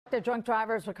The drunk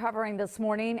driver is recovering this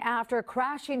morning after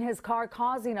crashing his car,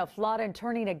 causing a flood and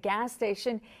turning a gas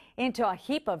station into a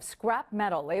heap of scrap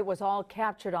metal. It was all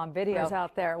captured on video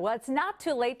out there. Well, it's not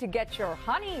too late to get your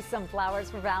honey some flowers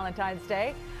for Valentine's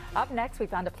Day. Up next, we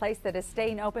found a place that is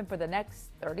staying open for the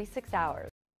next 36 hours.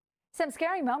 Some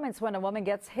scary moments when a woman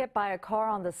gets hit by a car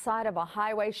on the side of a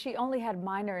highway. She only had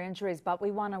minor injuries, but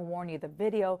we want to warn you, the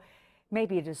video may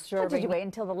be disturbing. Did you wait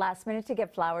until the last minute to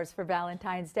get flowers for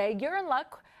Valentine's Day? You're in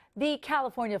luck. The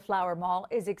California Flower Mall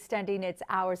is extending its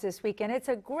hours this weekend. It's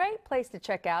a great place to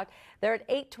check out. They're at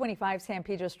 825 San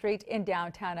Pedro Street in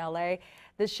downtown LA.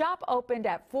 The shop opened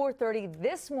at 4:30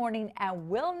 this morning and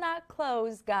will not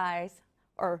close, guys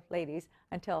or ladies,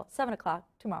 until 7 o'clock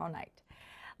tomorrow night.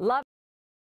 Love.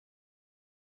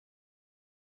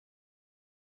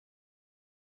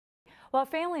 Well, a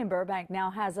family in Burbank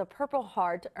now has a Purple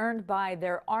Heart earned by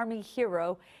their Army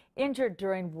hero injured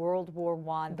during World War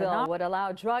I. The bill would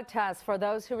allow drug tests for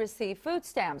those who receive food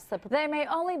stamps. They may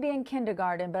only be in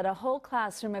kindergarten, but a whole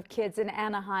classroom of kids in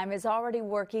Anaheim is already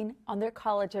working on their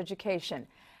college education,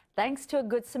 thanks to a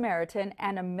Good Samaritan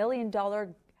and a $1 million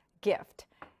gift.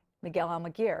 Miguel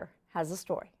Almaguer has a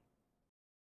story.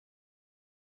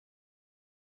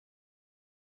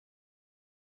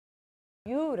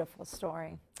 Beautiful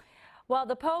story. Well,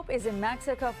 the Pope is in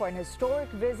Mexico for an historic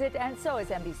visit, and so is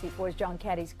NBC4's John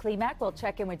Caddy's Klimak. We'll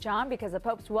check in with John because the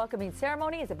Pope's welcoming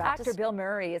ceremony is about to start. Actor Bill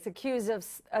Murray is accused of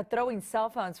throwing cell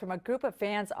phones from a group of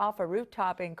fans off a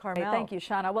rooftop in Carmel. Hey, thank you,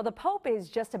 Shauna. Well, the Pope is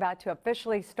just about to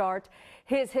officially start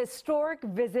his historic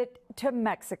visit to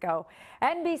Mexico.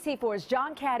 NBC4's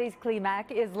John Caddy's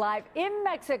Klimak is live in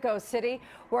Mexico City,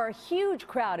 where a huge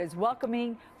crowd is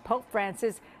welcoming Pope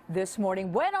Francis this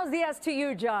morning. Buenos dias to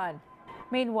you, John.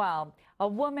 Meanwhile, a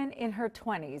woman in her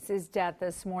 20s is dead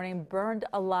this morning, burned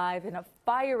alive in a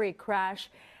fiery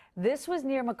crash. This was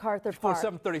near MacArthur Park.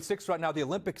 7:36 right now. The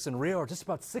Olympics in Rio are just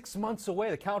about 6 months away.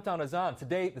 The countdown is on.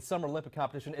 Today, the Summer Olympic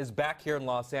competition is back here in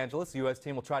Los Angeles. The U.S.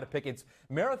 team will try to pick its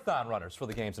marathon runners for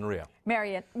the games in Rio.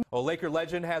 Marion. Well, Laker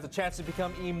legend has a chance to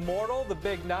become immortal. The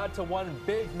big nod to one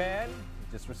big man.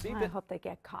 Just received it. I hope they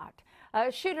get caught. A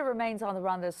shooter remains on the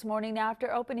run this morning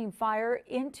after opening fire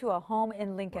into a home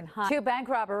in Lincoln Heights. 2 bank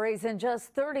robberies in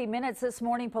just 30 minutes this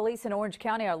morning. Police in Orange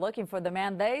County are looking for the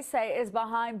man they say is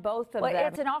behind both of them.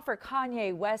 It's an offer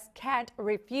Kanye West can't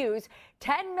refuse.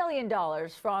 $10 million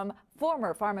from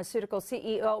former pharmaceutical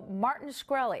CEO Martin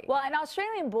Shkreli. Well, an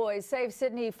Australian boy saved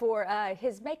Sydney for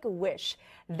his Make-A-Wish.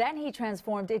 Then he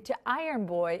transformed into Iron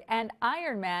Boy, and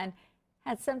Iron Man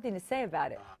had something to say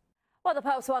about it. Well, the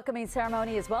Pope's welcoming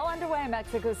ceremony is well underway in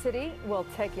Mexico City. We'll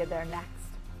take you there next.